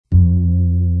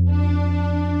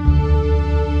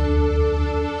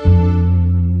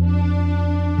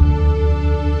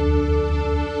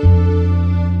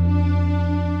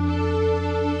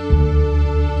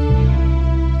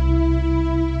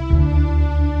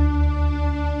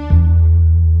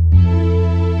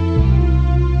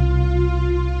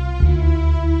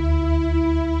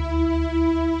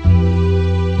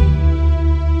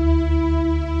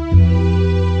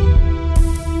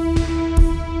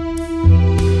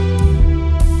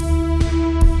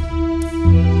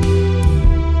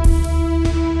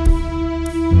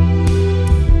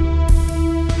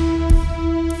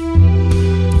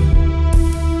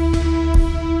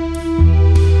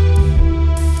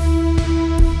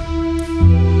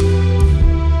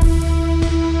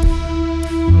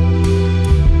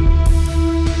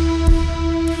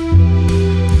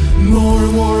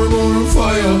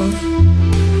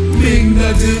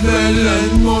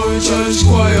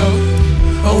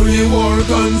Only war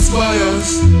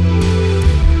conspires.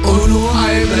 Oh no,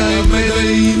 hype like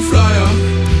Medellin flyer.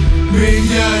 Big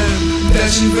game,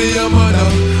 dashing for your mother.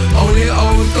 Only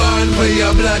out gone for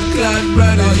your blood clot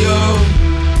brother, yo.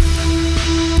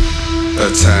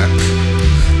 Attack,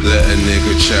 let a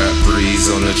nigga chat, breeze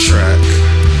on the track.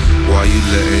 Why you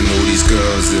letting all these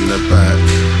girls in the back?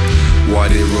 Why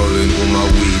they rolling all my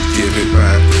weed, give it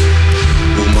back.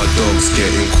 All my dogs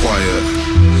getting quiet,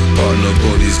 but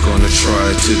nobody's gonna try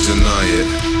to deny it,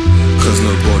 cause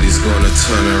nobody's gonna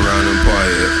turn around and buy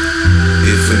it.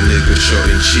 If a nigga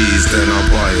shotting cheese, then I'll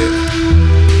buy it.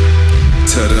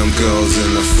 Tell them girls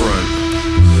in the front,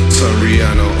 turn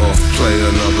Rihanna off, play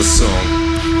another song.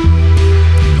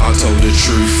 I told the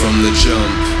truth from the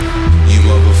jump. You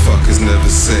motherfuckers never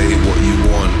say what you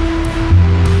want.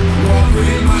 Walk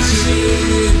with my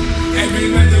shit,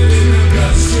 every metal in the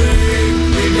bloodstream.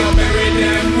 We gon' bury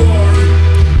them war,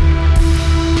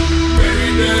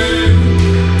 bury them.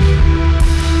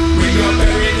 We gon'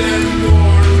 bury them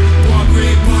war. Walk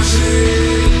with my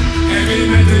shit, every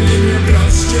metal in the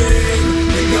bloodstream.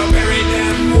 We gon' bury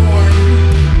them war,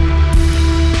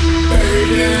 bury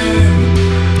them.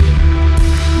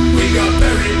 We gon'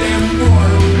 bury them war.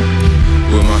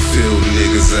 Where my field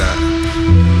niggas at?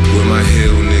 Where my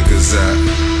hill niggas at?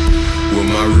 Where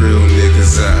my real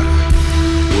niggas at?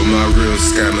 Where my real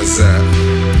scammers at?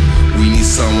 We need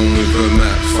someone with a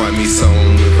map, find me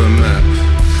someone with a map,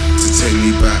 to take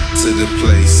me back to the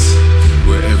place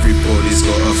where everybody's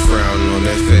got a frown on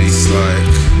their face like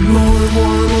more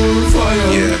fire.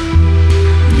 Yeah.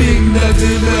 Big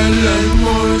dirty bell and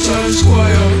more church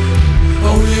choir.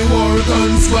 Only war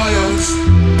conspires.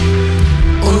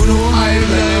 Oh no, hype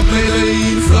like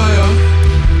Medellin flyer.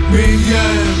 Big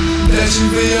game, dashing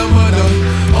for your mother.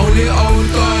 Only out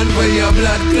gone for your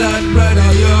blood clot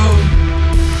brother, yo.